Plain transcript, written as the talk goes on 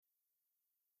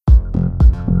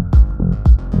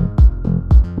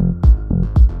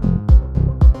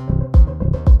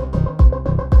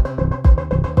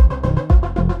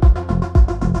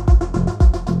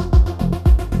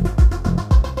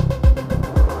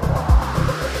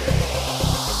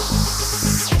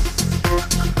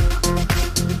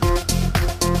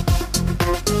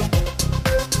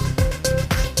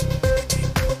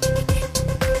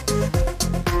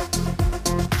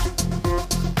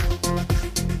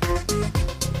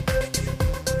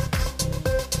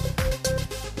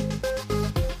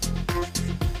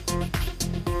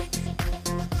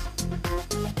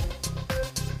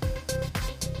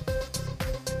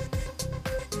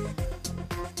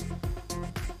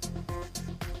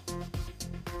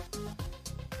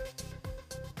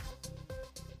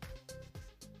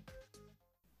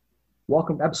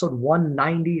Welcome to episode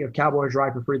 190 of Cowboys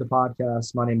Ride for Free, the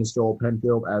podcast. My name is Joel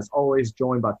Penfield, as always,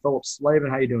 joined by Philip Slavin.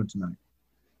 How you doing tonight?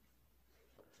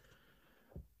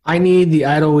 I need the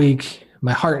idle week.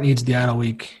 My heart needs the idle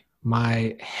week.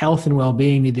 My health and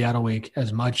well-being need the idle week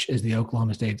as much as the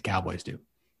Oklahoma State Cowboys do.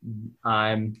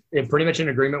 I'm pretty much in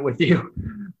agreement with you.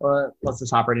 Let's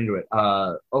just hop right into it.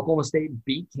 Oklahoma State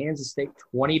beat Kansas State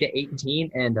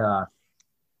 20-18, and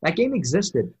that game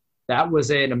existed. That was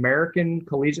an American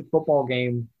collegiate football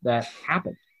game that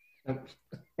happened,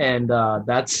 and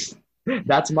that's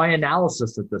my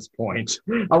analysis at this point.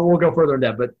 I won't go further in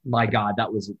depth, but my God,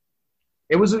 it was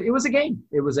a game.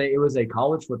 It was a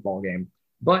college football game.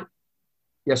 But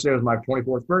yesterday was my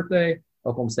 24th birthday.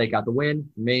 Oklahoma State got the win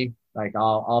for me. Like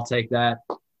I'll take that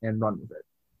and run with it.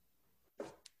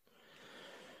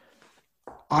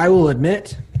 I will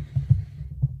admit,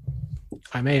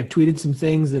 I may have tweeted some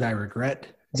things that I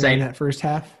regret during that first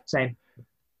half. Same.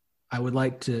 I would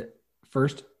like to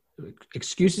first,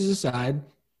 excuses aside,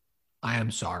 I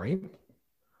am sorry.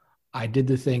 I did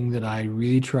the thing that I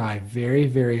really try very,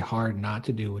 very hard not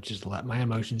to do, which is let my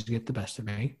emotions get the best of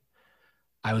me.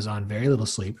 I was on very little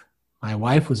sleep. My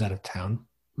wife was out of town.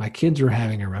 My kids were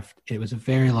having it was a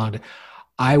very long day.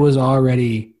 I was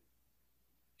already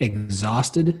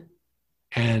exhausted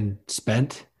and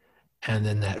spent. And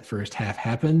then that first half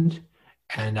happened.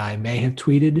 And I may have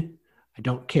tweeted, I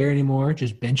don't care anymore,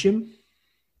 just bench him.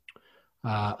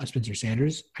 Spencer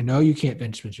Sanders. I know you can't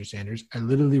bench Spencer Sanders. I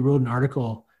literally wrote an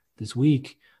article this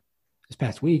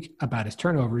past week, about his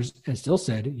turnovers and still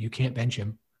said, you can't bench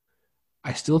him.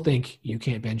 I still think you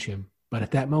can't bench him. But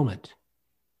at that moment,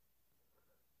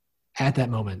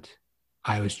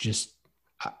 I was just,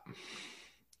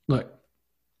 look,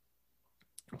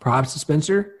 props to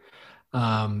Spencer.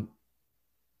 No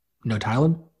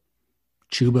Tylen.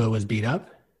 Chuba was beat up.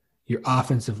 Your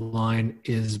offensive line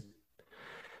is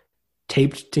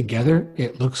taped together.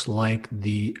 It looks like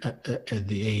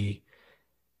it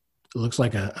looks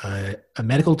like a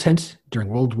medical tent during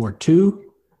World War II.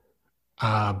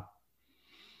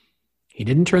 He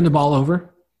didn't turn the ball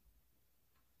over.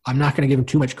 I'm not going to give him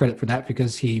too much credit for that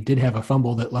because he did have a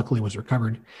fumble that luckily was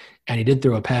recovered, and he did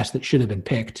throw a pass that should have been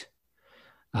picked.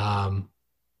 So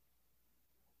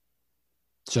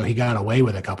he got away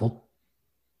with a couple.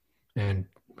 And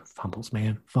fumbles.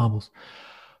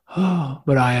 Oh,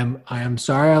 but I am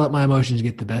sorry I let my emotions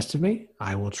get the best of me.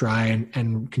 I will try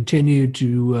and continue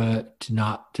to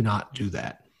not do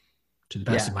that to the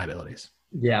best of my abilities.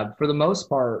 Yeah, for the most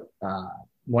part,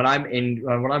 when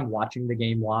I'm watching the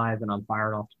game live and I'm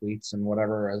firing off tweets and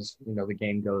whatever as the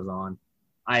game goes on,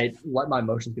 I let my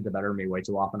emotions get the better of me way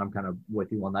too often. I'm kind of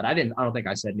with you on that. I don't think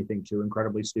I said anything too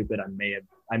incredibly stupid.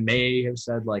 I may have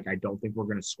said like I don't think we're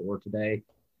going to score today.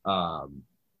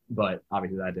 But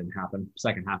obviously that didn't happen.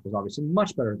 Second half was obviously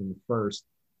much better than the first.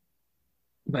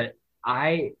 But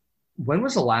when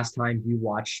was the last time you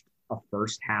watched a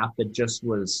first half that just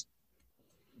was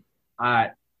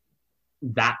that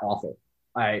awful?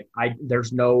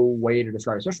 There's no way to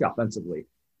describe it, especially offensively.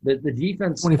 The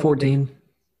defense 2014.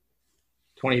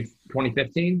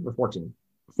 2015 or 14?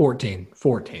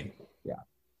 14. Yeah.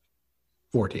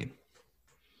 14.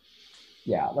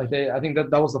 Yeah, I think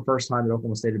that was the first time that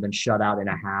Oklahoma State had been shut out in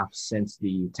a half since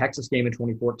the Texas game in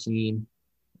 2014.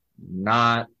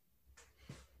 That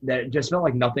just felt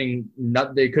like nothing.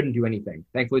 They couldn't do anything.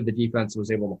 Thankfully, the defense was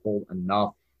able to hold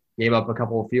enough. Gave up a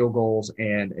couple of field goals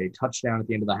and a touchdown at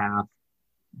the end of the half.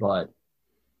 But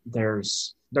there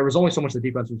was only so much the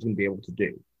defense was going to be able to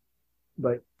do.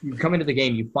 But you come into the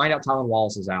game, you find out Tylan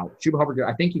Wallace is out. Chuba Hubbard,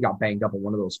 I think he got banged up on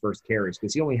one of those first carries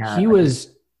because he only had.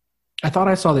 I thought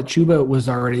I saw that Chuba was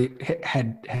already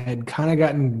had kind of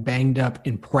gotten banged up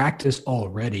in practice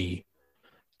already,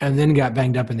 and then got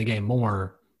banged up in the game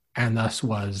more, and thus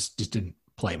just didn't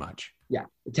play much. Yeah,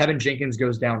 Tevin Jenkins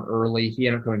goes down early. He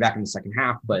ended up coming back in the second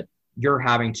half, but you were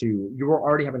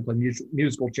already having to play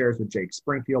musical chairs with Jake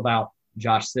Springfield out.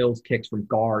 Josh Sills kicks from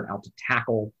guard out to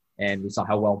tackle, and we saw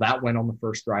how well that went on the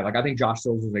first drive. Like I think Josh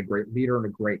Sills is a great leader and a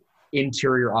great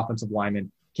interior offensive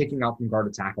lineman. Kicking out from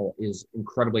guard to tackle is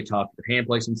incredibly tough. Your hand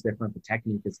placement's different. The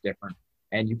technique is different.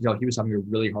 And you can tell he was having a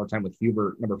really hard time with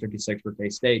Hubert, number 56 for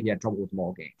K-State. He had trouble with him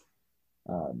all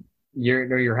game.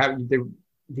 You're having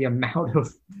the amount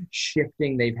of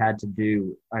shifting they've had to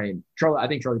do. I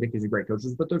think Charlie Dickey is a great coach,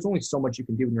 but there's only so much you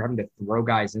can do when you're having to throw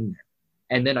guys in there.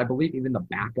 And then I believe even the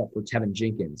backup for Tevin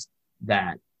Jenkins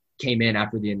that came in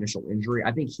after the initial injury,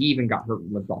 I think he even got hurt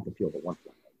and lived off the field at one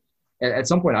point. At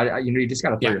some point, you just got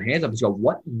to throw your hands up and go,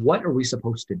 what are we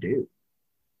supposed to do?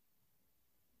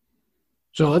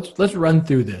 So let's run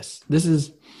through this.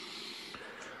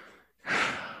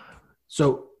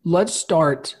 So let's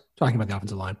start talking about the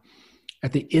offensive line.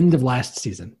 At the end of last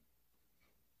season,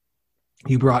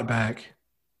 you brought back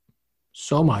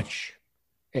so much.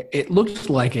 It looked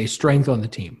like a strength on the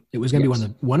team. It was going to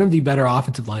be one of the better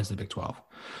offensive lines in the Big 12.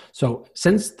 So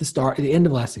since the end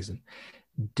of last season,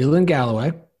 Dylan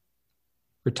Galloway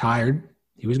retired.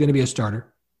 He was going to be a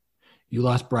starter. You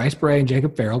lost Bryce Bray and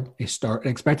Jacob Farrell, an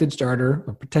expected starter,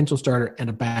 a potential starter, and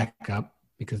a backup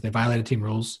because they violated team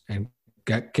rules and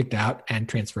got kicked out and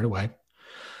transferred away.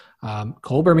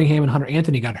 Cole Birmingham and Hunter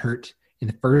Anthony got hurt in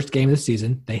the first game of the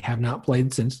season. They have not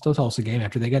played since the Tulsa game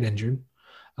after they got injured.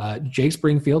 Jake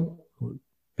Springfield, who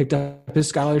picked up his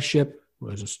scholarship,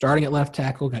 was starting at left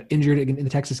tackle, got injured in the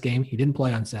Texas game. He didn't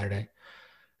play on Saturday.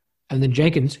 And then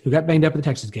Jenkins, who got banged up in the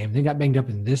Texas game, then got banged up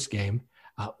in this game.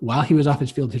 While he was off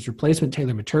his field, his replacement,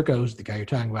 Taylor Maturkos, the guy you're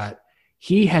talking about,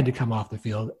 he had to come off the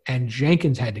field, and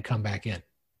Jenkins had to come back in.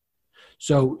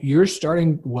 So your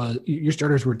starters were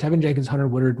Tevin Jenkins, Hunter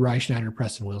Woodard, Rye Schneider,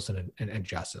 Preston Wilson, and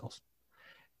Josh Sills.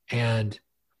 And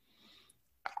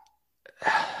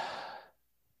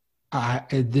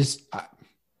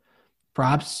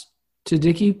props to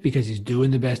Dickey because he's doing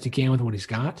the best he can with what he's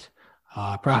got.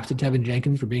 Props to Tevin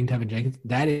Jenkins for being Tevin Jenkins.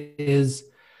 That is,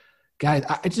 guys,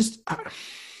 there's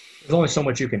only so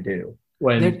much you can do.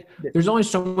 There's only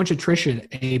so much attrition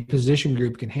a position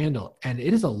group can handle, and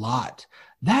it is a lot.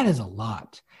 That is a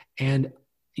lot. And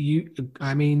you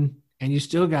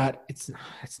still got, it's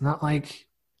not like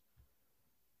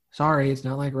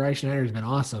Rye Schneider's been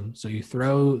awesome. So you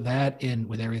throw that in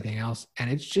with everything else,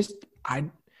 and it's just,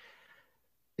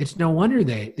 it's no wonder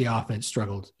the offense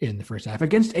struggled in the first half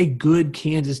against a good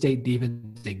Kansas State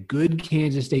defense, a good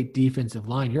Kansas State defensive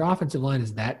line. Your offensive line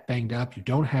is that banged up. You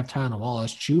don't have Tyler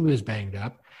Wallace. Chuba is banged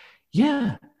up.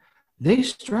 Yeah, they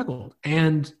struggled.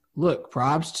 And look,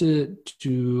 props to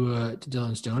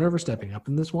Dylan Stoner for stepping up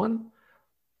in this one.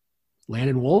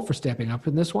 Landon Wolf for stepping up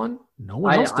in this one. No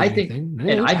one else did anything.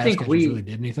 I think we really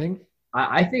did anything.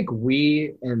 I think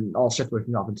we, and I'll shift away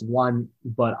from the offensive line,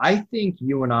 but I think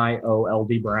you and I owe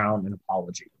LD Brown an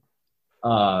apology.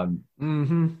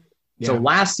 So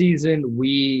last season,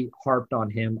 we harped on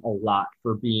him a lot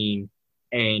for being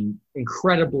an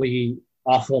incredibly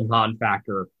awful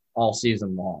non-factor all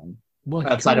season long. Well,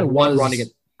 outside of one run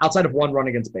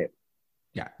against Baylor.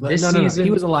 Yeah. This season,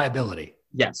 he was a liability.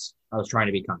 Yes. I was trying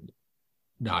to be kind.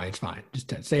 No, it's fine.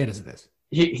 Just say it as it is.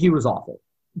 He was awful.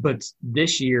 But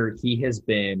this year, he has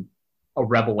been a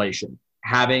revelation.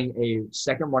 Having a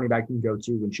second running back you can go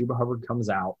to when Chuba Hubbard comes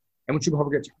out and when Chuba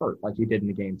Hubbard gets hurt, like he did in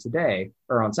the game today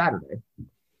or on Saturday.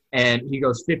 And he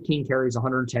goes 15 carries,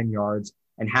 110 yards,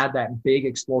 and had that big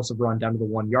explosive run down to the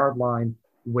 1 yard line,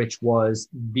 which was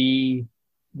the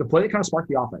play that kind of sparked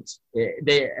the offense.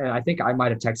 And I think I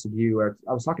might have texted you, or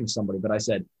I was talking to somebody, but I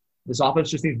said, this offense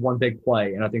just needs one big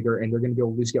play, and I think they're going to be able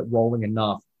to at least get rolling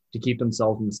enough to keep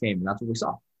themselves in this game, and that's what we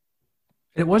saw.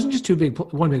 It wasn't just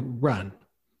one big run.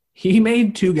 He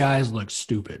made two guys look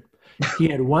stupid. He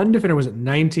had one defender was at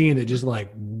 19 that just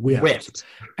like whiffed.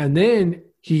 And then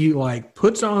he like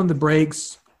puts on the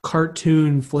brakes,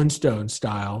 cartoon Flintstone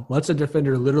style, lets a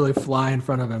defender literally fly in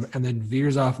front of him, and then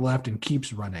veers off left and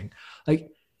keeps running.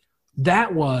 Like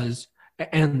that was,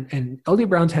 and LD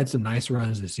Brown's had some nice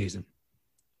runs this season.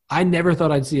 I never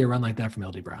thought I'd see a run like that from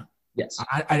LD Brown. Yes.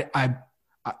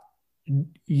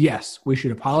 Yes, we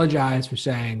should apologize for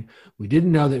saying we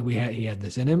didn't know that he had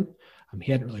this in him.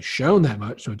 He hadn't really shown that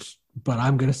much, but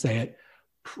I'm going to say it.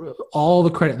 All the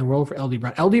credit in the world for LD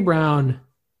Brown. LD Brown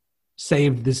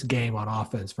saved this game on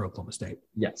offense for Oklahoma State.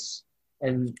 Yes.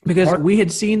 And because we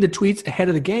had seen the tweets ahead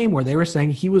of the game where they were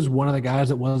saying he was one of the guys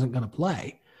that wasn't going to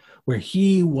play, where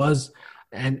he was,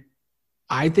 and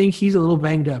I think he's a little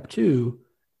banged up too.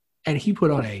 And he put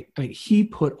on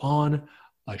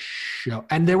a show.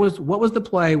 And what was the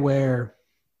play where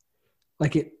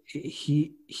like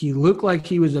he looked like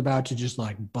he was about to just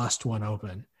like bust one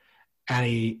open, and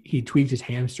he tweaked his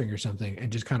hamstring or something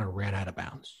and just kind of ran out of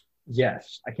bounds.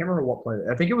 Yes. I can't remember what play.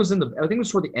 I think it was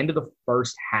toward the end of the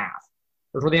first half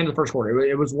or toward the end of the first quarter.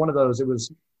 It was one of those, it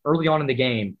was early on in the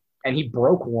game, and he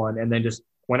broke one and then just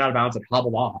went out of bounds and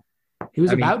hobbled off. He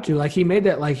was he made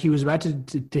that, like he was about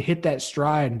to hit that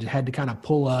stride and had to kind of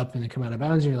pull up and then come out of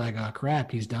bounds. And you're like, oh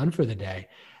crap, he's done for the day.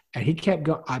 And he kept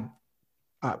going.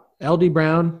 LD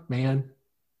Brown, man.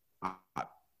 And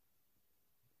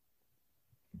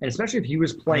especially if he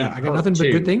was playing. I got nothing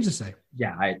but good things to say.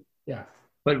 Yeah.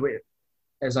 But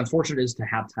as unfortunate as to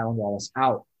have Tylan Wallace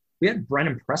out, we had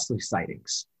Brennan Presley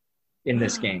sightings in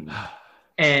this game.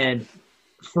 And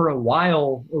for a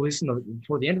while, at least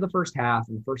toward the end of the first half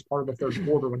and the first part of the third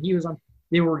quarter, when he was on,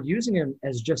 they were using him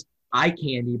as just eye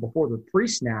candy before the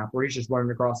pre-snap where he's just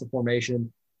running across the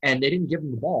formation, and they didn't give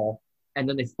him the ball. And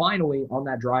then they finally, on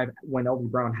that drive, when L.D.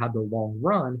 Brown had the long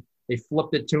run, they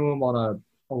flipped it to him on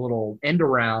a little end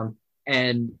around,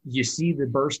 and you see the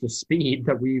burst of speed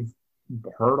that we've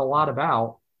heard a lot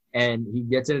about. And he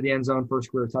gets into the end zone,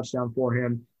 first career touchdown for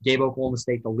him, gave Oklahoma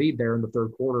State the lead there in the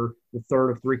third quarter, the third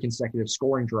of 3 consecutive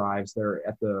scoring drives there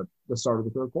at the start of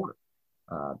the third quarter.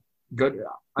 Good.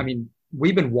 I mean,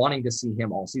 we've been wanting to see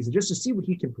him all season just to see what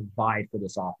he can provide for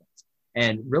this offense.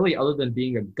 And really, other than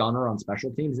being a gunner on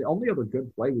special teams, the only other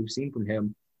good play we've seen from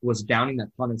him was downing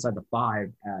that punt inside the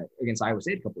 5 against Iowa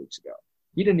State a couple weeks ago.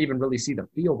 He didn't even really see the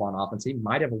field on offense. He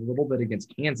might have a little bit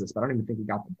against Kansas, but I don't even think he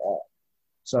got the ball.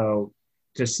 So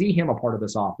to see him a part of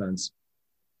this offense,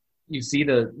 you see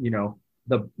the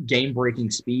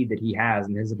game-breaking speed that he has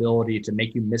and his ability to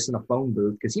make you miss in a phone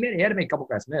booth, because he had to make a couple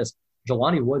guys miss.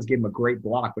 Jelani Woods gave him a great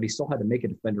block, but he still had to make a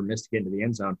defender miss to get into the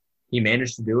end zone. He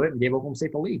managed to do it and gave Oklahoma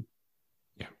State the lead.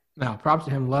 Yeah. Now, props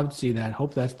to him. Love to see that.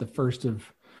 Hope that's the first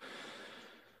of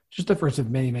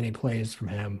many, many plays from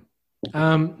him.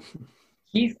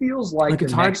 He feels like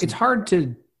it's hard. It's hard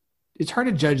to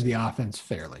judge the offense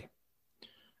fairly,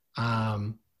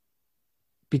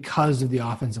 because of the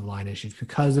offensive line issues,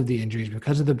 because of the injuries,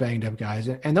 because of the banged up guys,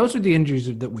 and those are the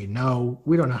injuries that we know.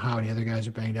 We don't know how many other guys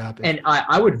are banged up. And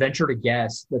I would venture to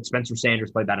guess that Spencer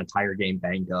Sanders played that entire game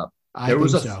banged up. There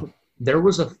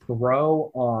was a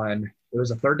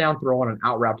third down throw on an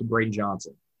out route to Braden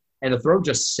Johnson, and the throw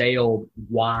just sailed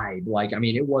wide.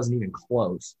 It wasn't even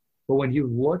close. But when you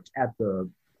looked at the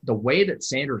way that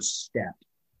Sanders stepped,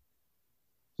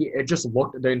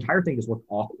 the entire thing just looked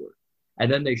awkward.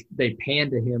 And then they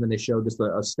panned to him and they showed just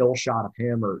a still shot of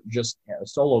him, or just a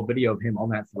solo video of him on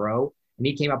that throw. And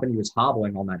he came up and he was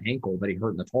hobbling on that ankle that he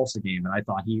hurt in the Tulsa game. And I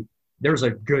thought there's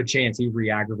a good chance he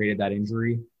re-aggravated that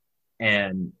injury.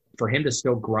 And for him to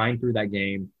still grind through that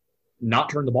game, not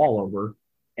turn the ball over,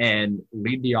 and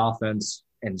lead the offense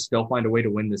and still find a way to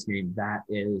win this game, that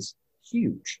is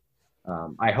huge.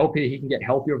 I hope he can get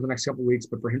healthy over the next couple of weeks,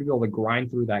 but for him to be able to grind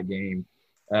through that game,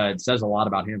 it says a lot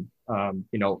about him.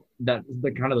 That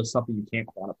the kind of the stuff that you can't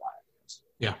quantify.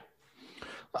 Yeah.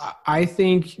 I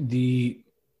think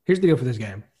here's the deal for this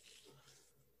game.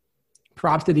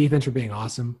 Props to defense for being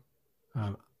awesome.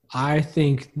 I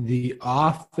think the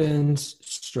offense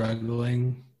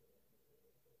struggling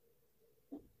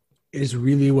is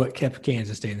really what kept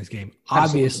Kansas State in this game. Absolutely.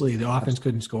 Obviously, the offense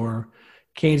couldn't score.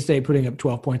 Kansas State putting up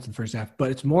 12 points in the first half,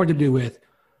 but it's more to do with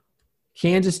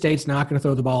Kansas State's not going to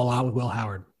throw the ball a lot with Will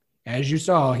Howard. As you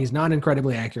saw, he's not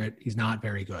incredibly accurate. He's not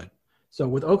very good. So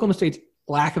with Oklahoma State's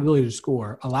lack of ability to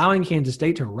score, allowing Kansas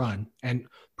State to run, and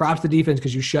props to defense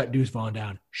because you shut Deuce Vaughn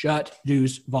down. Shut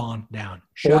Deuce Vaughn down.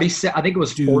 46. I think it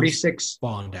was 46.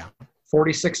 Vaughn down.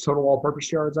 46 total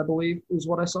all-purpose yards, I believe, is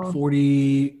what I saw.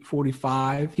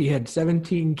 45. He had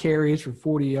 17 carries for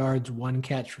 40 yards, 1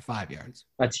 catch for 5 yards.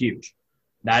 That's huge.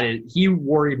 He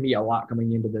worried me a lot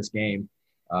coming into this game.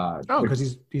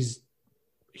 Because he's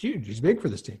huge. He's big for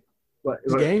this team.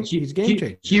 He's game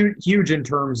changer. Huge in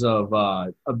terms of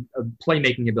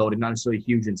playmaking ability, not necessarily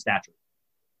huge in stature.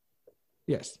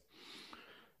 Yes.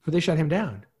 But they shut him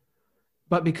down.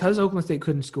 But because Oklahoma State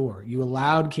couldn't score, you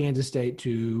allowed Kansas State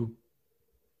to –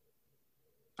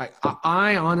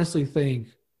 I honestly think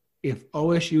if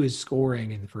OSU is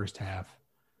scoring in the first half,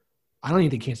 I don't even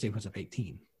think Kansas State puts up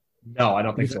 18. No, I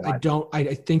don't think so. I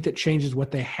think that changes what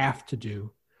they have to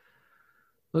do.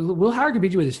 Will Howard can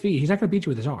beat you with his feet. He's not going to beat you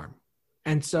with his arm.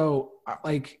 And so,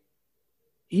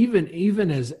 even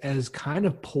as kind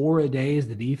of poor a day as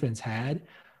the defense had,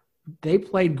 they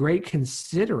played great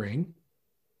considering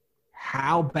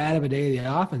how bad of a day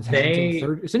the offense had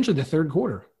until essentially the third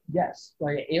quarter. Yes,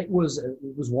 it was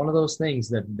one of those things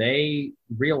that they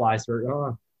realized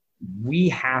we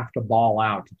have to ball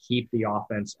out to keep the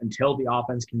offense until the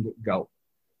offense can get going.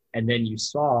 And then you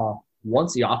saw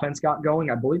once the offense got going,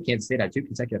 I believe Kansas State had 2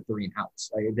 consecutive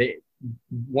 3-and-outs.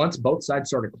 Once both sides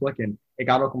started clicking, it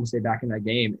got Oklahoma State back in that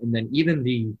game. And then even I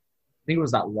think it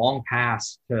was that long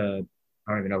pass to –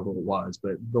 I don't even know who it was,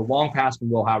 but the long pass from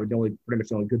Will Howard, pretty much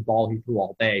the only good ball he threw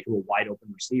all day to a wide open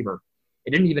receiver.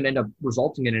 It didn't even end up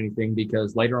resulting in anything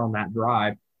because later on that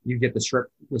drive, you get the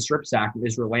strip sack of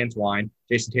Israel Lantwine.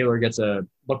 Jason Taylor gets a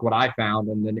look what I found,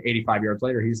 and then 85 yards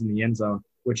later, he's in the end zone,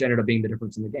 which ended up being the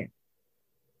difference in the game.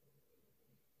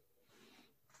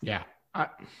 Yeah.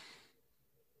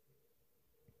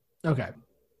 Okay.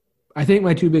 I think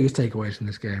my 2 biggest takeaways from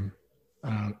this game,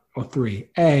 or 3.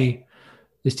 A,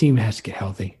 this team has to get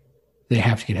healthy. They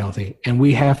have to get healthy, and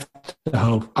we have to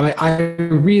hope. I mean, I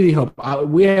really hope.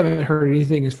 We haven't heard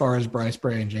anything as far as Bryce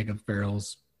Bray and Jacob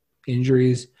Farrell's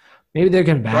injuries. Maybe they're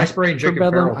going back. Bryce Bray and Jacob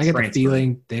Farrell. I get the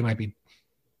feeling they might be.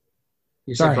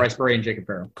 You said Bryce Bray and Jacob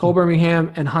Farrell. Cole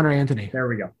Birmingham and Hunter Anthony. There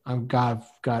we go. I've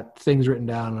got things written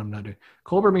down, and I'm not doing.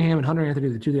 Cole Birmingham and Hunter Anthony,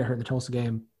 the two that got hurt in the Tulsa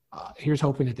game. Here's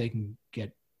hoping that they can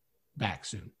get back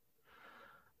soon.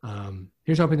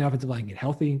 Here's hoping the offensive line can get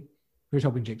healthy. Here's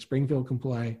hoping Jake Springfield can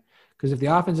play. Because if the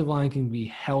offensive line can be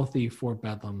healthy for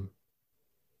Bedlam,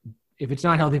 if it's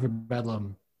not healthy for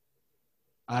Bedlam,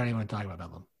 I don't even want to talk about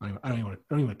Bedlam. I don't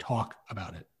even want to talk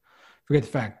about it. Forget the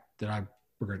fact that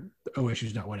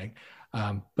OSU's not winning. But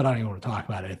I don't even want to talk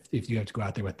about it if you have to go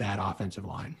out there with that offensive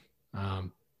line,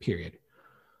 period.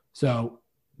 So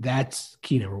that's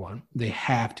key number one. They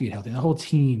have to get healthy. The whole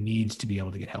team needs to be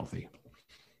able to get healthy.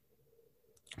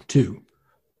 2,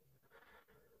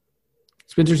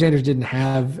 Spencer Sanders didn't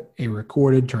have a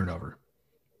recorded turnover.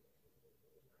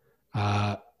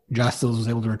 Josh Sills was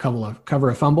able to cover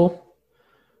a fumble.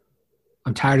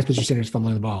 I'm tired of Spencer Sanders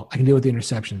fumbling the ball. I can deal with the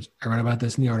interceptions. I read about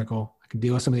this in the article. I can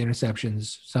deal with some of the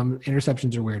interceptions. Some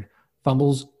interceptions are weird.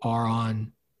 Fumbles are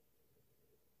on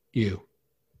you.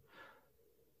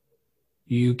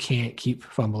 You can't keep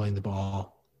fumbling the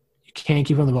ball. You can't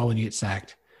keep fumbling the ball when you get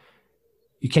sacked.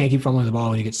 You can't keep fumbling the ball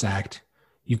when you get sacked.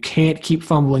 You can't keep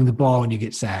fumbling the ball when you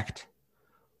get sacked.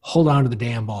 Hold on to the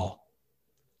damn ball.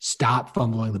 Stop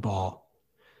fumbling the ball.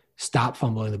 Stop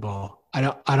fumbling the ball.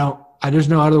 There's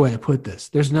no other way to put this.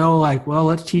 There's no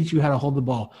let's teach you how to hold the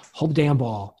ball. Hold the damn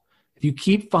ball. If you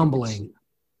keep fumbling,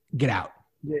 get out.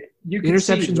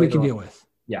 Interceptions we can deal with.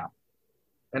 Yeah.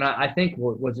 And I think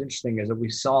what's interesting is that we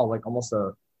saw almost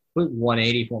a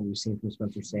 180 from what we've seen from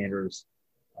Spencer Sanders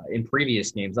in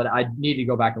previous games. I need to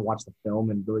go back and watch the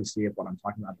film and really see if what I'm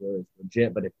talking about really is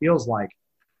legit. But it feels like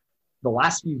the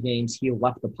last few games he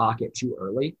left the pocket too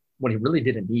early when he really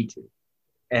didn't need to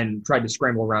and tried to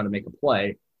scramble around and make a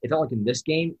play. It felt like in this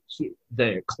game,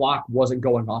 the clock wasn't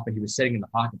going off and he was sitting in the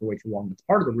pocket for way too long. That's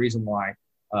part of the reason why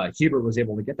Hubert was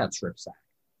able to get that strip sack.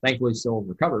 Thankfully, Sills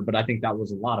recovered, but I think that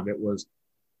was a lot of it was,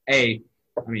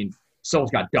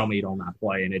 Sills got dummied on that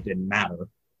play and it didn't matter.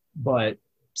 But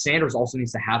Sanders also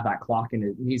needs to have that clock and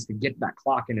it needs to get that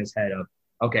clock in his head of,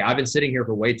 okay, I've been sitting here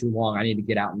for way too long. I need to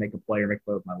get out and make a play or make a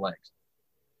play with my legs.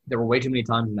 There were way too many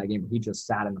times in that game where he just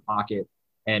sat in the pocket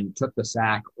and took the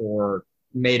sack or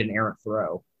made an errant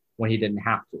throw when he didn't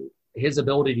have to. His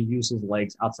ability to use his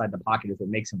legs outside the pocket is what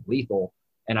makes him lethal.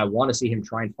 And I want to see him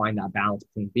try and find that balance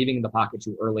between leaving in the pocket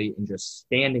too early and just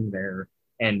standing there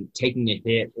and taking a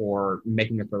hit or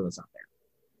making a throw that's out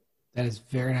there. That is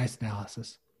very nice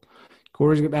analysis.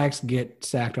 Quarterbacks get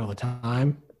sacked all the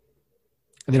time,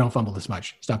 and they don't fumble this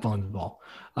much. Stop fumbling the ball.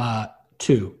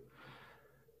 2,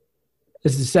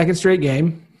 this is the second straight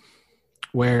game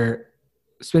where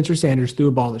Spencer Sanders threw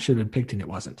a ball that should have been picked and it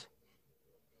wasn't.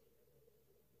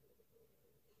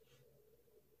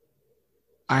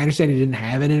 I understand he didn't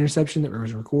have an interception that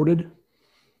was recorded.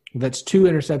 That's 2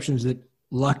 interceptions that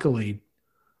luckily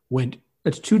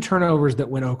that's 2 turnovers that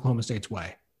went Oklahoma State's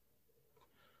way.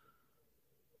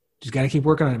 Just got to keep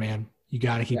working on it, man. You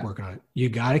got to keep working on it. You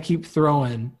got to keep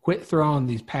quit throwing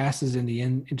these passes in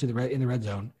the red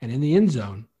zone and in the end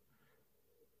zone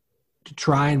to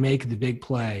try and make the big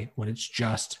play when it's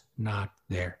just not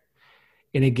there.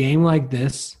 In a game like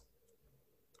this,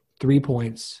 3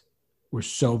 points were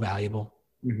so valuable.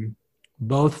 Mm-hmm.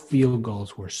 Both field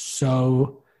goals were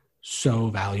so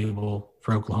valuable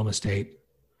for Oklahoma State.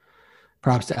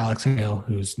 Props to Alex Hale,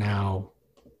 who's now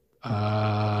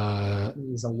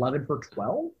he's 11 for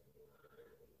 12?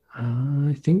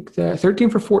 I think that 13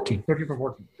 for 14. 13 for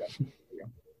 14. Yeah.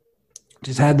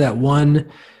 Just had that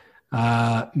one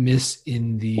miss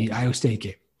in the Iowa State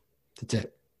game. That's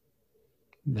it.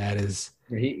 That is.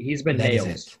 He's been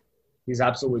nailed. He's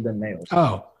absolutely been nailed.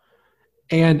 Oh,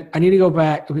 and I need to go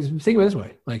back. Think of it this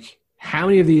way: how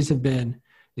many of these have been?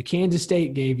 The Kansas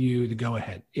State gave you the go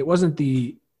ahead. It wasn't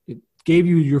it gave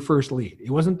you your first lead. It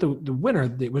wasn't the winner.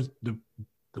 It was the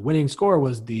winning score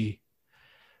was the.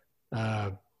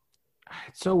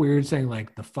 It's so weird saying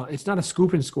the fun. It's not a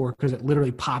scoop and score because it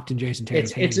literally popped in Jason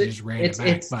Taylor's hand and just ran it back.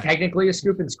 It's technically a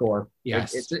scoop and score.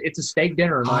 Yes, it's a steak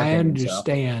dinner. I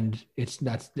understand. So. It's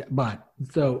nuts,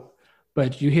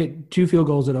 but you hit 2 field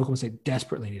goals that Oklahoma State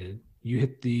desperately needed. You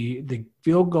hit the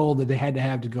field goal that they had to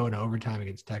have to go into overtime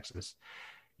against Texas.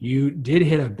 You did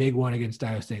hit a big one against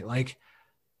Iowa State.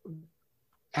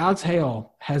 Alex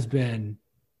Hale has been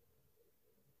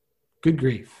good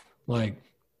grief.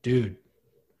 Dude.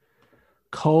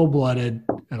 Cold-blooded,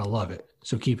 and I love it.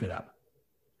 So keep it up.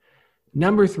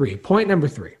 Point number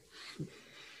 3.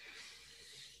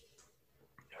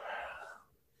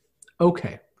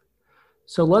 Okay.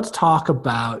 So let's talk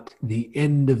about the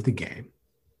end of the game.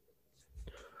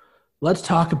 Let's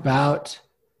talk about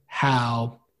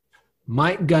how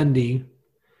Mike Gundy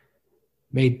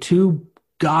made two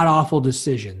god-awful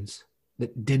decisions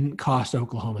that didn't cost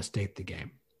Oklahoma State the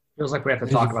game. Feels like we have to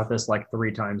talk about this like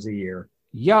 3 times a year.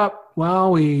 Yup.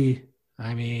 Well,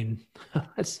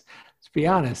 let's be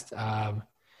honest.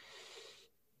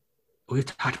 We've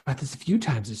talked about this a few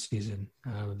times this season.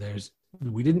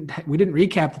 We didn't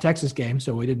recap the Texas game,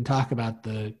 so we didn't talk about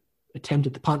the attempt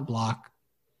at the punt block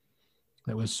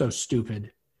that was so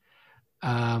stupid.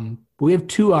 But we have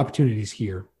 2 opportunities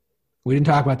here. We didn't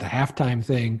talk about the halftime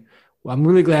thing. Well, I'm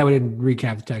really glad we didn't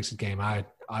recap the Texas game. I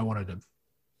wanted to.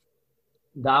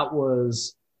 That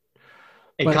was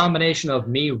a combination of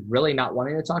me really not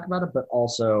wanting to talk about it, but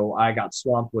also I got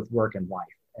swamped with work and life.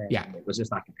 And it was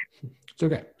just not going to happen. It's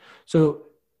okay. So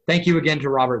thank you again to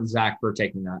Robert and Zach for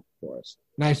taking that for us.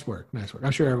 Nice work.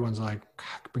 I'm sure everyone's like,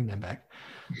 bring them back.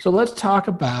 So let's talk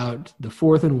about the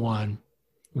 4th and 1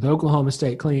 with Oklahoma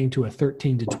State clinging to a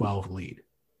 13-12 lead.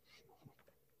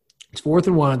 It's 4th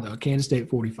and 1 though, Kansas State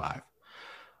 45.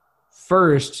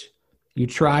 First, you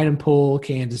try and pull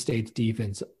Kansas State's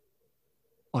defense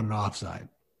on an offside.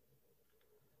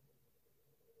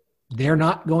 They're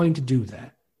not going to do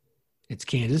that. It's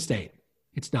Kansas State.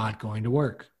 It's not going to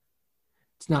work.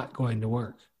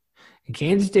 And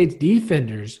Kansas State's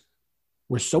defenders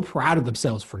were so proud of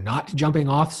themselves for not jumping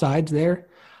off sides there.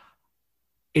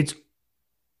 It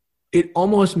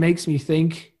almost makes me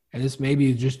think, and this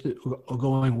maybe is just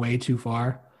going way too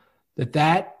far,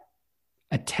 that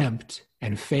attempt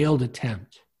and failed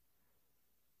attempt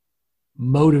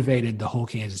motivated the whole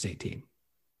Kansas State team.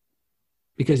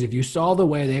 Because if you saw the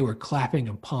way they were clapping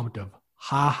and pumped of,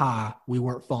 we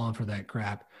weren't falling for that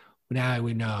crap. Now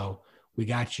we know we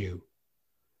got you.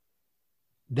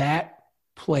 That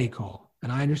play call,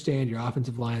 and I understand your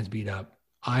offensive line is beat up.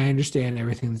 I understand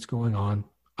everything that's going on.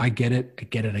 I get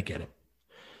it.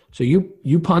 So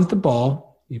you punt the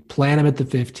ball. You plant them at the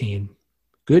 15.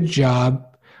 Good job.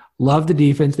 Love the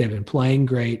defense. They've been playing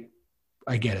great.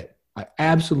 I get it. I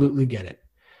absolutely get it.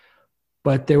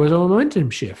 But there was a momentum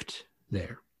shift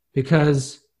there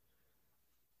because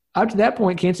up to that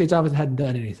point, Kansas State's offense hadn't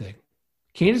done anything.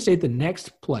 Kansas State, the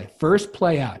next play, first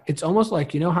play out. It's almost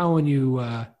like, you know how when you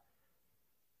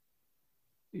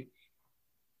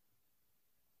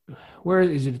where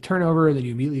is it a turnover, then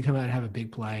you immediately come out and have a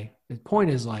big play. The point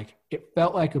is, like, it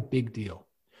felt like a big deal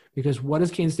because what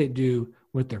does Kansas State do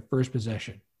with their first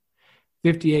possession?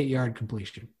 58-yard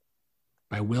completion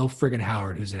by Will friggin'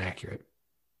 Howard, who's inaccurate.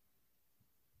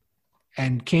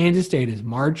 And Kansas State is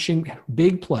marching,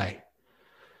 big play,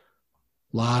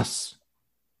 loss,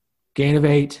 gain of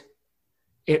 8.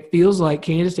 It feels like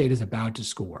Kansas State is about to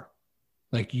score.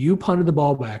 Like you punted the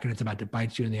ball back and it's about to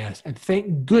bite you in the ass. And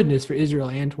thank goodness for Israel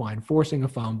Antwine forcing a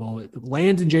fumble. It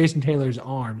lands in Jason Taylor II's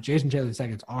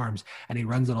arms, and he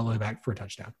runs it all the way back for a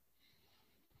touchdown.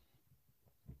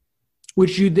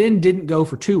 Which you then didn't go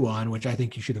for 2 on, which I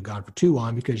think you should have gone for 2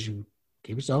 on because you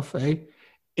gave yourself a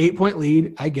 8-point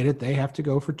lead. I get it. They have to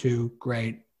go for 2.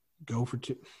 Great. Go for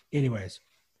 2. Anyways.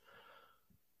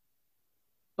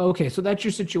 Okay, so that's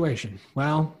your situation.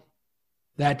 Well,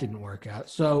 that didn't work out.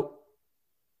 So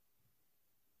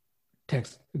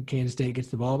Kansas State gets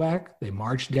the ball back. They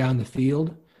march down the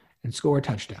field and score a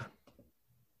touchdown.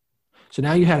 So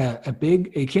now you had a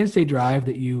Kansas State drive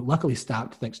that you luckily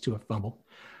stopped thanks to a fumble.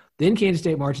 Then Kansas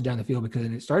State marches down the field because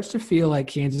it starts to feel like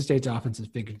Kansas State's offense has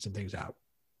figured some things out.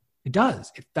 It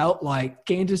does. It felt like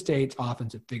Kansas State's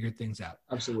offense had figured things out.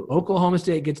 Absolutely. Oklahoma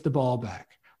State gets the ball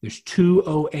back. There's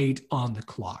 2:08 on the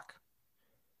clock.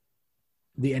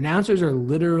 The announcers are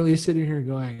literally sitting here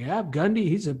going, yeah, Gundy,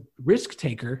 he's a risk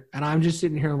taker. And I'm just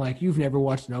sitting here like, you've never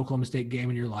watched an Oklahoma State game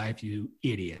in your life, you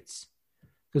idiots.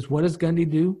 Because what does Gundy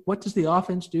do? What does the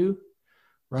offense do?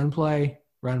 Run play,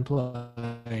 run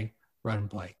play, run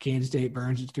play. Kansas State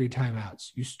burns its 3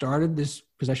 timeouts. You started this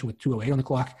possession with 2:08 on the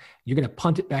clock. You're going to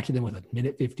punt it back to them with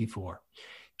 1:54.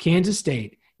 Kansas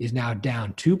State is now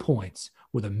down 2 points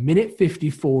with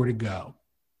 1:54 to go.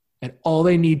 And all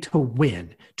they need to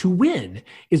win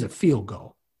is a field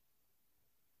goal.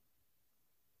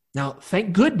 Now,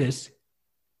 thank goodness,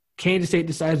 Kansas State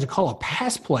decides to call a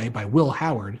pass play by Will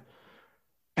Howard,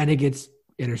 and it gets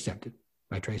intercepted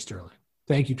by Trey Sterling.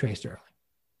 Thank you, Trey Sterling.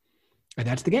 And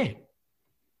that's the game.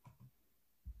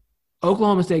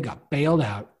 Oklahoma State got bailed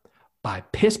out by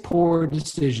piss-poor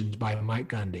decisions by Mike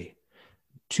Gundy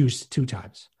two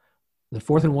times. The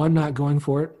 4th and 1 not going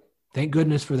for it. Thank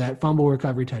goodness for that fumble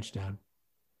recovery touchdown.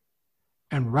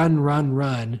 And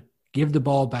run, give the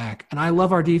ball back. And I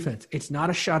love our defense. It's not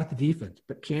a shot at the defense,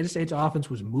 but Kansas State's offense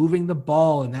was moving the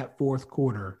ball in that fourth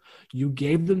quarter. You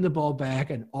gave them the ball back,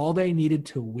 and all they needed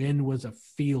to win was a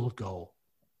field goal.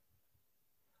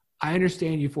 I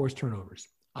understand you forced turnovers.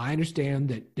 I understand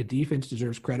that the defense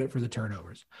deserves credit for the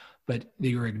turnovers, but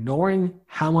you're ignoring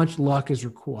how much luck is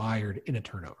required in a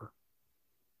turnover.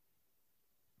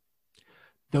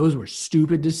 Those were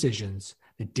stupid decisions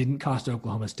that didn't cost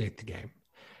Oklahoma State the game.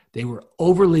 They were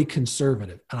overly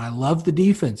conservative. And I love the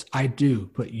defense. I do,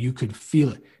 but you could feel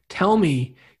it. Tell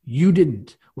me you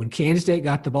didn't. When Kansas State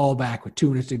got the ball back with 2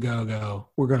 minutes to go,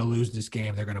 we're going to lose this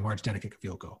game. They're going to march down and kick a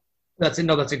field goal. That's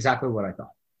exactly what I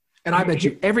thought. And I bet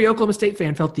you every Oklahoma State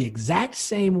fan felt the exact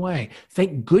same way.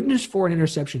 Thank goodness for an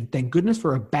interception. Thank goodness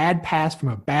for a bad pass from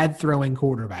a bad throwing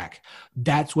quarterback.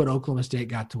 That's what Oklahoma State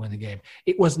got to win the game.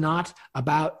 It was not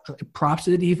about props to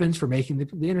the defense for making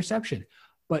the interception.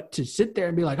 But to sit there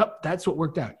and be like, oh, that's what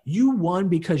worked out. You won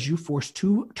because you forced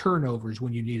 2 turnovers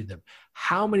when you needed them.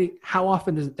 How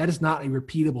often that is not a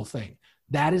repeatable thing.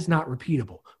 That is not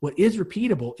repeatable. What is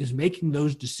repeatable is making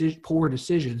those poor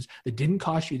decisions that didn't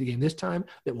cost you the game this time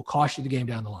that will cost you the game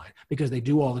down the line, because they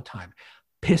do all the time.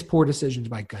 Piss poor decisions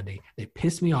by Gundy. They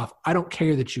piss me off. I don't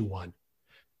care that you won.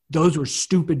 Those were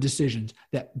stupid decisions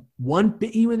that one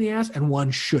bit you in the ass and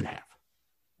one should have.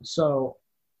 So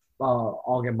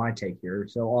I'll give my take here.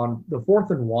 So on the 4th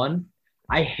and 1,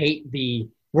 I hate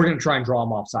we're going to try and draw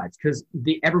them off sides, because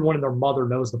everyone and their mother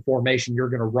knows the formation you're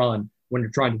going to run when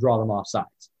you're trying to draw them off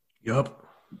sides. Yup.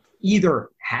 Either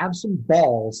have some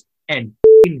balls and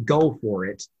go for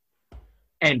it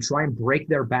and try and break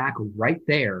their back right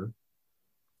there,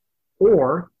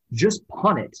 or just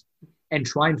punt it and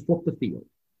try and flip the field.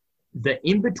 The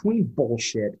in-between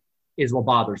bullshit is what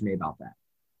bothers me about that.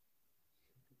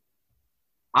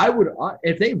 I would,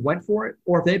 if they went for it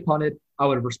or if they punted, I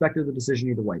would have respected the decision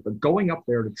either way. But going up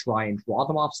there to try and draw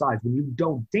them off sides when you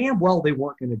know damn well they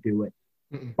weren't going to do it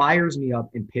fires me up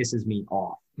and pisses me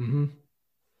off. Mm-hmm.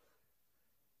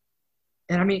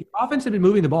 And I mean, your offense had been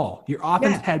moving the ball. Your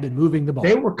offense had been moving the ball.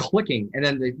 They were clicking, and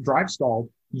then the drive stalled.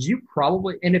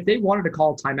 And if they wanted to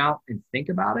call timeout and think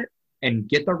about it and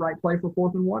get the right play for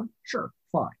 4th and 1, sure,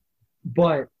 fine.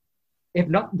 But if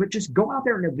not, but just go out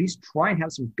there and at least try and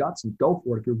have some guts and go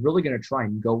for it if you're really going to try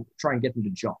and get them to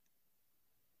jump.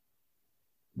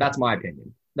 That's my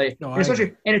opinion. And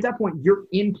at that point, you're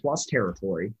in plus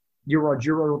territory. You're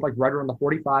like right around the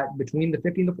 45, between the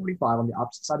 50 and the 45 on the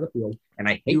opposite side of the field. And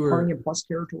I hate punting in plus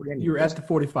territory. You were at the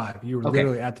 45. You were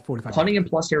literally at the 45. Punting in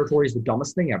plus territory is the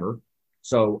dumbest thing ever.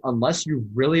 So unless you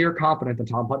really are confident that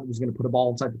Tom Putnam was going to put a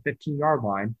ball inside the 15-yard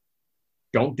line,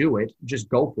 don't do it. Just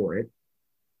go for it.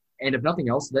 And if nothing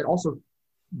else, the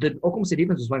Oklahoma State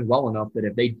defense was playing well enough that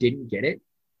if they didn't get it,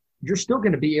 you're still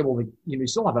going to be able to, you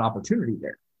still have an opportunity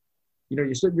there.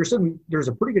 You're still, there's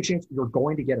a pretty good chance you're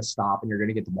going to get a stop and you're going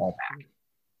to get the ball back.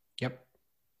 Yep.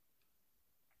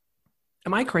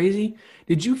 Am I crazy?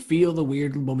 Did you feel the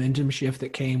weird momentum shift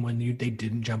that came when they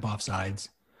didn't jump off sides?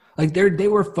 Like they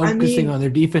were focusing on their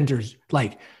defenders,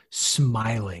 like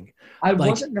smiling. I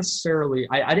didn't necessarily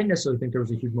think there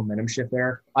was a huge momentum shift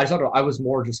there. I was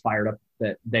more just fired up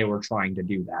that they were trying to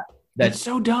do that. That's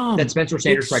so dumb. That Spencer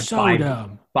Sanders tried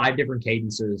five different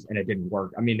cadences and it didn't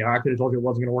work. I mean, I could have told you it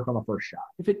wasn't going to work on the first shot.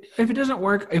 If it doesn't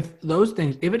work, if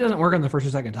it doesn't work on the first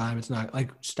or second time, it's not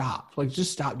like stop. Like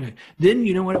just stop doing it. Then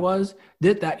you know what it was?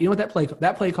 You know what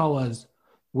that play call was?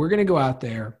 We're going to go out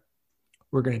there.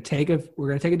 We're going to take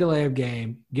a delay of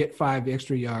game, get 5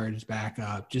 extra yards back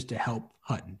up just to help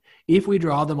Hutton. If we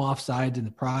draw them off sides in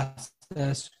the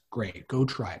process, great, go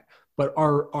try it. But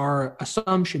our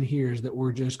assumption here is that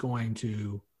we're just going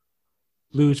to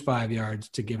lose 5 yards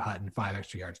to give Hutton 5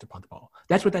 extra yards to punt the ball.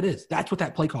 That's what that is. That's what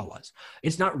that play call was.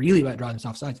 It's not really about drawing this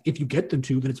off sides. If you get them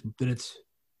to, then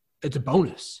it's a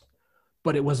bonus.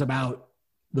 But it was about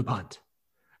the punt.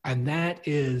 And that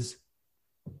is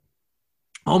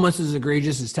almost as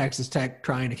egregious as Texas Tech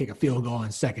trying to kick a field goal on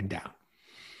 2nd down,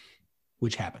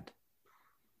 which happened.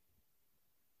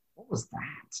 What was that?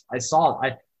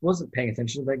 I wasn't paying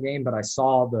attention to that game, but I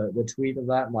saw the tweet of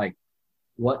that. Like,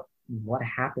 what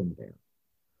happened there?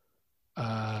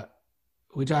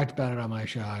 We talked about it on my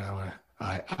show.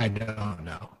 I don't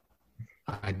know.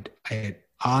 I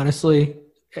honestly,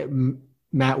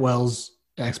 Matt Wells'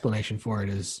 explanation for it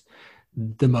is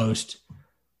the most.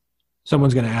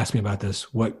 Someone's going to ask me about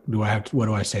this. What do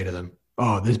I say to them?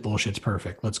 Oh, this bullshit's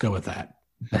perfect. Let's go with that.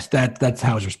 That's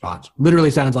how his response.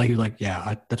 Literally sounds like he was like,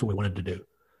 yeah, that's what we wanted to do.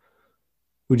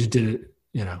 We just did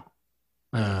it,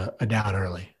 a down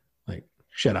early. Like,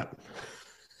 shut up.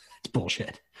 It's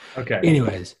bullshit. Okay.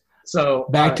 Anyways, so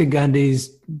back to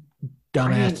Gundy's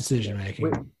dumbass decision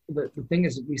making. The thing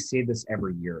is, we see this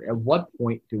every year. At what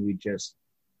point do we just?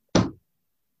 I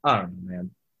don't know,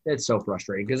 man. It's so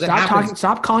frustrating because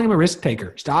Stop calling him a risk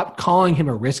taker. Stop calling him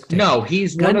a risk taker. No,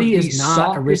 he's Gundy one of the is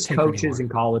not a risk taker coaches anymore. in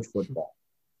college football.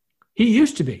 He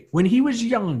used to be when he was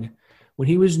young, when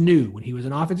he was new, when he was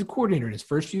an offensive coordinator in his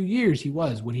first few years. He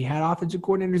was when he had offensive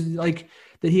coordinators like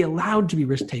that he allowed to be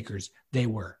risk takers. They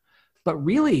were, but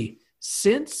really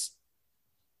since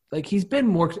he's been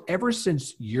more ever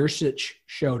since Yurcich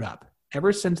showed up.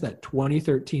 Ever since that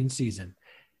 2013 season,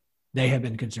 they have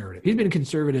been conservative. He's been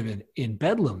conservative in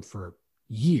Bedlam for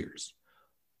years.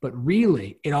 But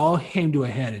really, it all came to a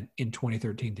head in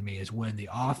 2013 to me is when the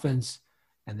offense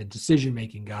and the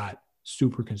decision-making got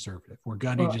super conservative, where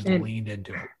Gundy just leaned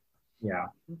into it. Yeah.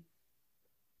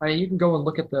 I mean, you can go and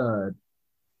look at the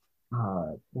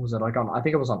what was it, like I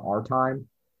think it was on Our Time,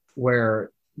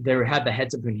 where they had the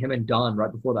heads up between him and Dunn right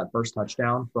before that first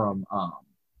touchdown from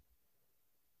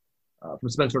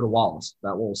Spencer to Wallace,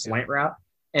 that little slant route.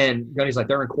 And Gundy's like,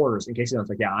 they're in quarters. And Casey Dunn's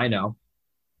like, yeah, I know.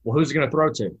 Well, who's he going to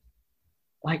throw to?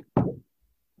 Like,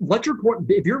 let your –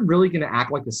 if you're really going to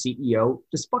act like the CEO,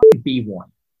 just fucking be one.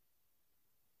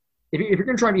 If you're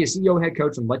going to try to be a CEO head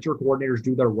coach and let your coordinators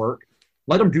do their work,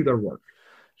 let them do their work.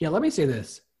 Yeah, let me say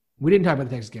this. We didn't talk about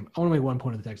the Texas game. I want to make one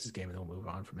point of the Texas game, and then we'll move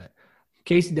on from it.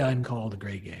 Casey Dunn called a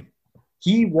great game.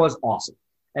 He was awesome.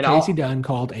 And Casey Dunn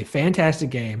called a fantastic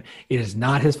game. It is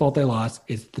not his fault they lost.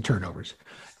 It's the turnovers.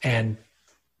 And –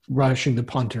 rushing the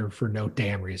punter for no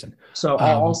damn reason. So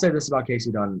I'll say this about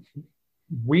Casey Dunn.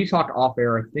 We talked off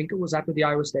air, I think it was after the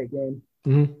Iowa State game,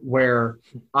 where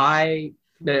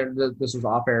this was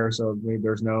off air, so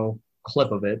there's no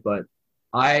clip of it, but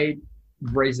I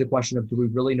raised the question of, do we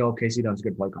really know if Casey Dunn's a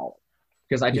good play caller?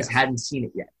 Because I just hadn't seen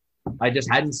it yet. I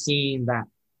just hadn't seen that,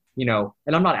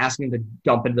 and I'm not asking him to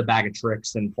dump into the bag of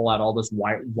tricks and pull out all this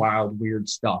wild, weird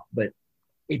stuff, but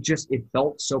it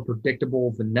felt so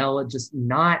predictable, vanilla,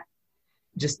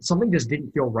 something just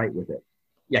didn't feel right with it.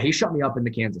 Yeah, he shut me up in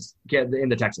the Texas game.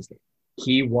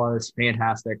 He was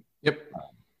fantastic. Yep.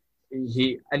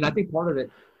 And I think part of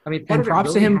it,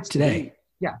 props to him today.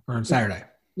 Yeah. Or on Saturday.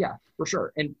 Yeah, for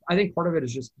sure. And I think part of it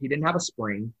is just he didn't have a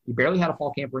spring. He barely had a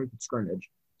fall camp or scrimmage.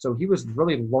 So he was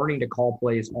really learning to call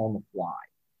plays on the fly.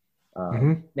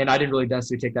 And I didn't really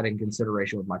necessarily take that in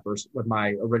consideration with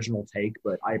my original take,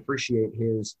 but I appreciate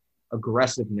his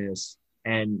aggressiveness,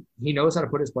 and he knows how to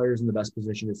put his players in the best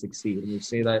position to succeed. And we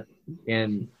see that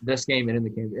in this game and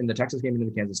in the Texas game and in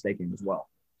the Kansas State game as well.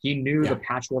 He knew the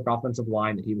patchwork offensive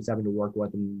line that he was having to work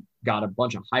with, and got a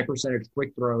bunch of high percentage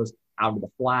quick throws out of the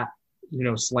flat,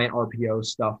 slant RPO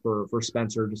stuff for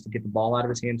Spencer just to get the ball out of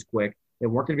his hands quick. They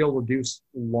weren't going to be able to do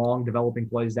long developing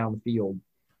plays down the field.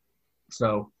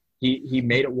 So he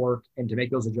made it work, and to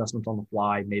make those adjustments on the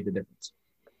fly made the difference.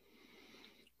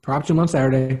 Props to him on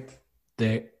Saturday.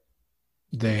 He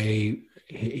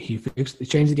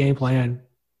changed the game plan.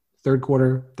 Third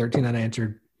quarter, 13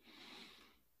 unanswered.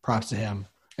 Props to him.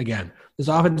 Again, this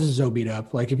offense is so beat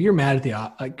up. Like, if you're mad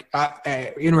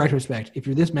at in retrospect, if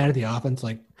you're this mad at the offense,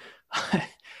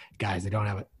 guys, they don't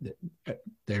have it.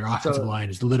 Their offensive line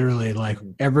is literally like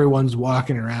everyone's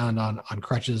walking around on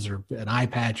crutches or an eye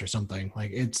patch or something.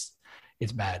 Like, it's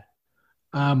bad.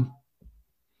 My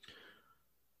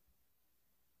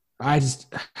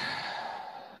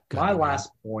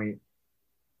last point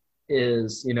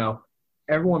is,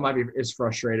 everyone is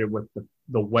frustrated with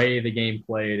the way the game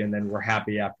played, and then we're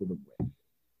happy after the win.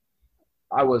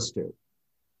 I was too.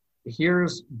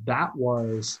 That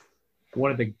was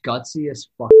one of the gutsiest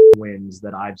fucking wins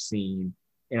that I've seen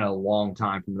in a long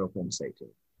time from an Oklahoma State team.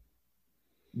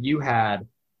 You had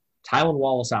Tylan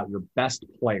Wallace out, your best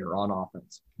player on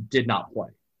offense, did not play.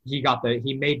 He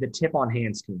made the tip on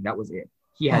hands team. That was it.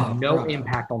 He had no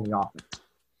impact on the offense.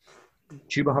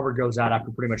 Chuba Hubbard goes out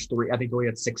after pretty much I think he only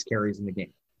had 6 carries in the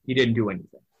game. He didn't do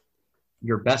anything.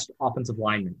 Your best offensive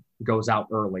lineman goes out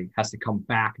early, has to come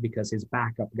back because his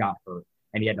backup got hurt,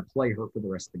 and he had to play hurt for the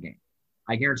rest of the game.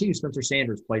 I guarantee you Spencer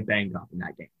Sanders played banged up in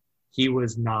that game. He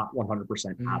was not 100%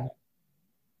 at all.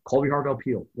 Colby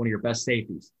Harvell-Peel, one of your best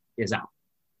safeties, is out.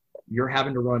 You're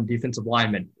having to run defensive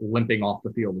linemen limping off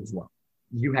the field as well.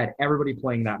 You had everybody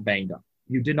playing that banged up.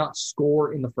 You did not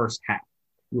score in the first half.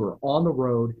 You were on the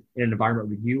road in an environment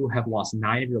where you have lost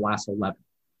 9 of your last 11.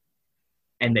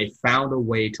 And they found a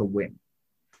way to win.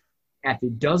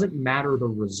 It doesn't matter the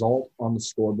result on the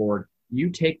scoreboard. You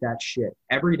take that shit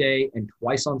every day and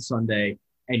twice on Sunday,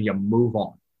 and you move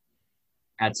on.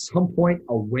 At some point,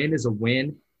 a win is a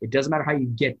win. It doesn't matter how you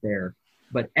get there,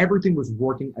 but everything was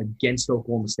working against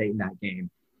Oklahoma State in that game,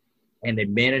 and they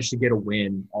managed to get a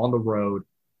win on the road.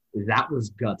 That was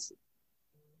gutsy.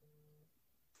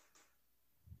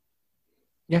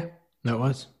 Yeah, no, it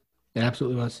was. It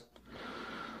absolutely was.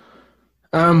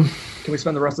 Can we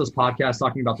spend the rest of this podcast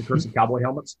talking about the curse of cowboy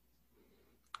helmets?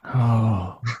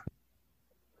 Oh,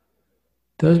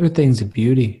 those were things of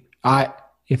beauty.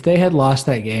 If they had lost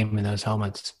that game in those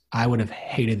helmets, I would have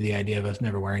hated the idea of us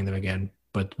never wearing them again,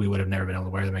 but we would have never been able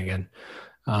to wear them again.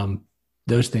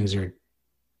 Those things are.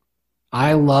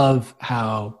 I love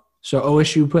how. So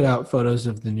OSU put out photos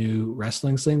of the new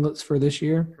wrestling singlets for this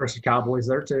year. Curse of Cowboys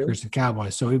there too. Curse of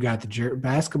Cowboys. So we've got the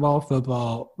basketball,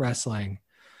 football, wrestling.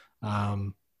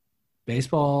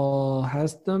 Baseball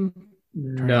has them.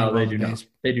 No, they do not.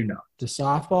 They do not. The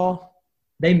softball.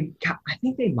 I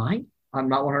think they might. I'm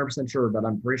not 100% sure, but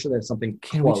I'm pretty sure there's something.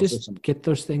 Can we just get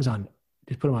those things on?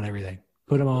 Just put them on everything.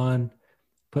 Put them on.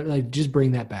 Just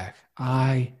bring that back.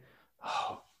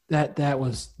 That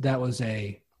was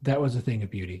a thing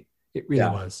of beauty. It really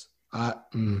was.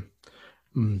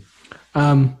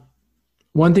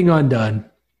 One thing on Dunn,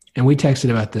 and we texted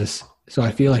about this, so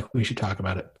I feel like we should talk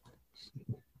about it.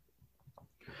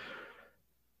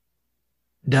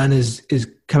 Dunn is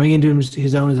coming into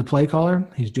his own as a play caller.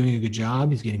 He's doing a good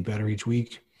job. He's getting better each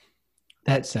week.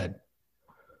 That said,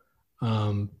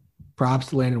 props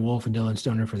to Landon Wolf and Dylan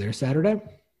Stoner for their Saturday.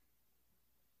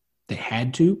 They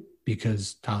had to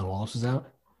because Tylan Wallace is out.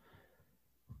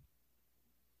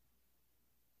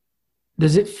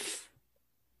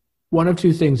 One of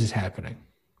two things is happening.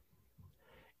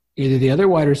 Either the other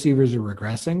wide receivers are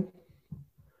regressing,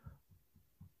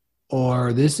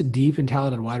 or this deep and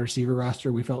talented wide receiver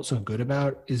roster we felt so good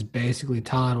about is basically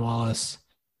Tylan Wallace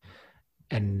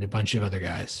and a bunch of other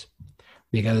guys.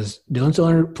 Because Dylan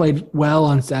Stoner played well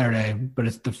on Saturday, but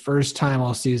it's the first time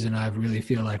all season I really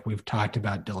feel like we've talked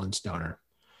about Dylan Stoner.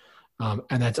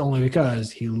 And that's only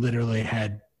because he literally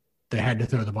had to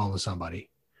throw the ball to somebody.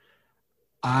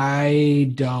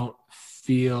 I don't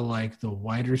feel like the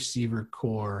wide receiver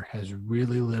core has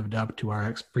really lived up to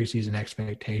our preseason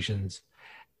expectations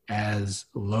as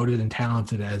loaded and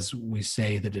talented as we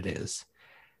say that it is.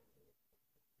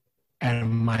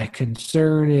 And my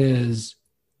concern is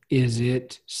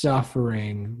it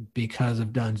suffering because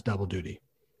of Dunn's double duty?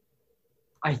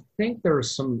 I think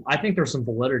there's some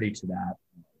validity to that.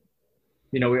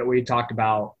 We talked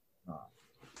about,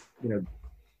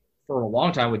 for a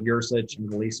long time with Yurcich and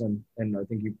Gleason, and I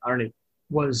think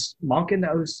was Monken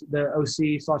the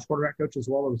OC / quarterback coach as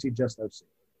well, or was he just OC?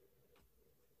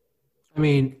 I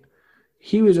mean,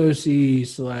 he was OC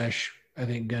 / I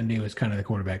think Gundy was kind of the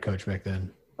quarterback coach back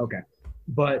then. Okay.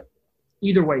 But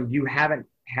either way, you hadn't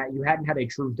had a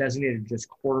true designated just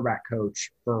quarterback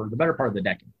coach for the better part of the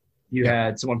decade. You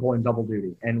had someone pulling double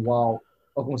duty. And while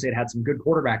Oklahoma State had some good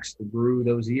quarterbacks through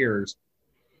those years,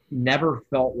 never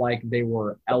felt like they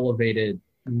were elevated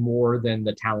more than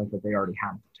the talent that they already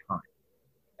had at the time.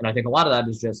 And I think a lot of that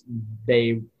is just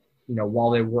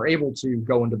while they were able to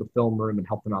go into the film room and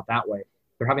help them out that way,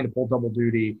 they're having to pull double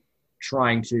duty,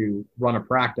 trying to run a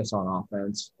practice on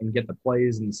offense and get the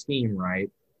plays and the scheme right,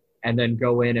 and then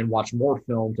go in and watch more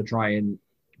film to try and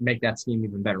make that scheme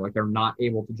even better. Like, they're not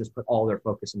able to just put all their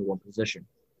focus into one position.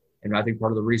 And I think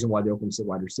part of the reason why the Oklahoma State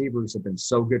wide receivers have been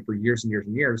so good for years and years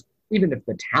and years, even if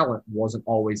the talent wasn't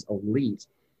always elite,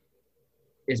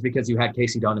 is because you had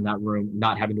Casey Dunn in that room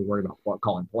not having to worry about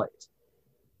calling plays.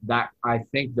 That, I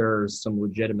think there's some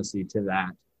legitimacy to that.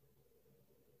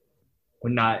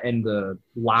 When not in the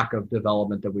lack of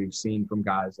development that we've seen from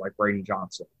guys like Braden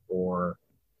Johnson or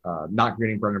not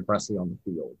getting Brendan Presley on the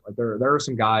field. Like, there are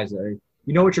some guys that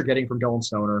you know what you're getting from Dylan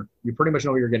Stoner. You pretty much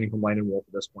know what you're getting from Landon Wolf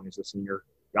at this point as a senior.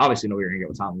 You obviously know what you're going to get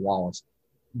with Tylan Wallace.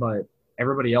 But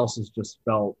everybody else has just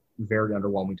felt very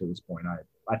underwhelming to this point.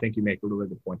 I think you make a really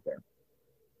good point there.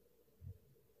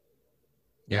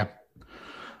 Yeah.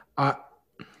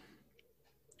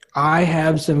 I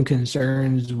have some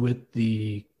concerns with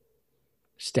the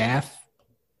staff,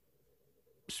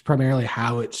 primarily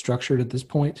how it's structured at this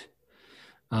point,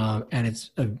 and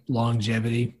its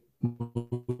longevity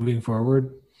moving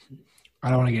forward. I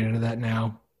don't want to get into that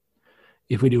now.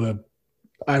 If we do a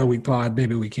idle week pod,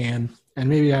 maybe we can, and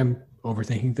maybe I'm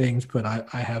overthinking things, but I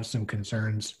have some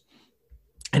concerns,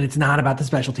 and it's not about the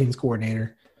special teams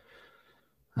coordinator.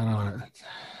 I don't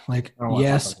want to,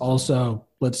 yes, also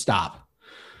let's stop.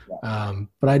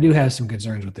 But I do have some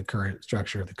concerns with the current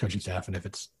structure of the coaching staff and if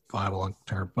it's viable long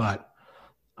term, but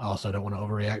I also don't want to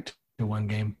overreact to one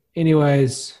game.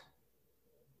 Anyways,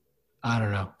 I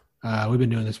don't know. We've been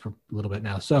doing this for a little bit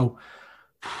now. So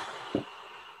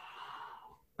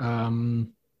I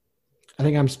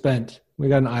think I'm spent. We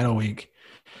got an idle week,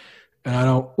 and I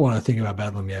don't want to think about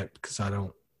Bedlam yet because I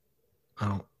don't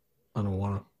want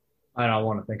to. I don't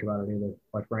want to think about it either,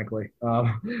 quite frankly.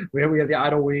 We have the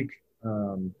idle week.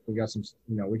 We got some,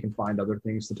 we can find other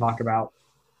things to talk about.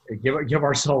 Give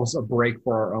ourselves a break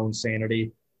for our own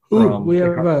sanity. We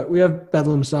have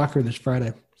Bedlam Soccer this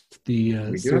Friday.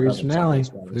 The series finale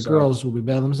for the girls will be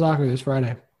Bedlam Soccer this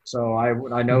Friday. So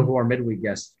I know who our midweek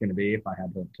guest is going to be if I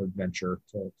had to venture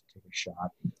to take a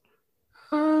shot.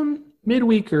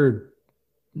 Midweek or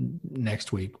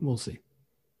next week, we'll see.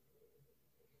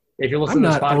 If you listen to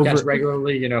this podcast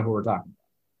regularly, you know who we're talking about.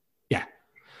 Yeah.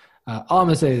 All I'm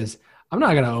going to say is I'm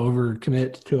not going to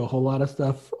overcommit to a whole lot of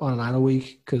stuff on an idle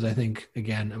week because I think,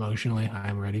 again, emotionally,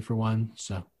 I'm ready for one.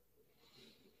 So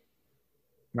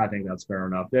I think that's fair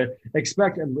enough.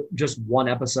 Expect just one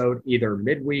episode, either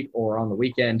midweek or on the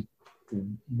weekend.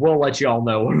 We'll let you all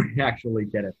know when we actually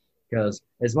get it. Because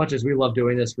as much as we love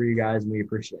doing this for you guys and we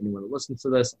appreciate anyone that listens to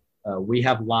this, we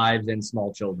have lives and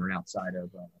small children outside of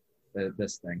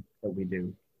this thing that we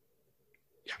do.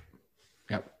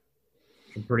 Yep.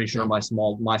 I'm pretty sure my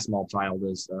small child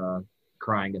is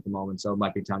crying at the moment, so it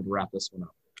might be time to wrap this one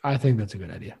up. I think that's a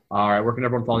good idea. All right. Where can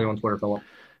everyone follow you on Twitter, Philip?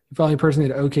 Follow me personally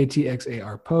at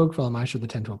OKTXARPogue. Follow my show, The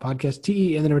 1012 Podcast,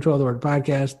 TE and the number 12, the word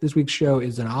podcast. This week's show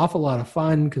is an awful lot of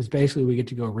fun because basically we get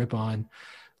to go rip on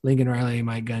Lincoln Riley,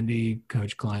 Mike Gundy,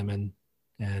 Coach Kleiman,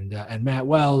 and Matt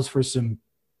Wells for some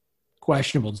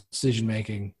questionable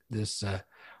decision-making this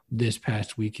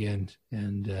past weekend.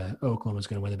 And Oklahoma's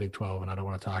going to win the Big 12, and I don't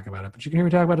want to talk about it, but you can hear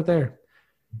me talk about it there.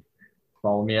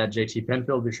 Follow me at JT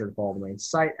Penfield. Be sure to follow the main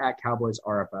site at Cowboys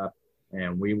RFF,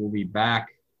 and we will be back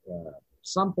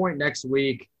some point next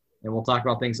week, and we'll talk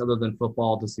about things other than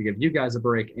football just to give you guys a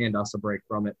break and us a break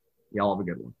from it. Y'all have a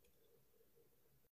good one.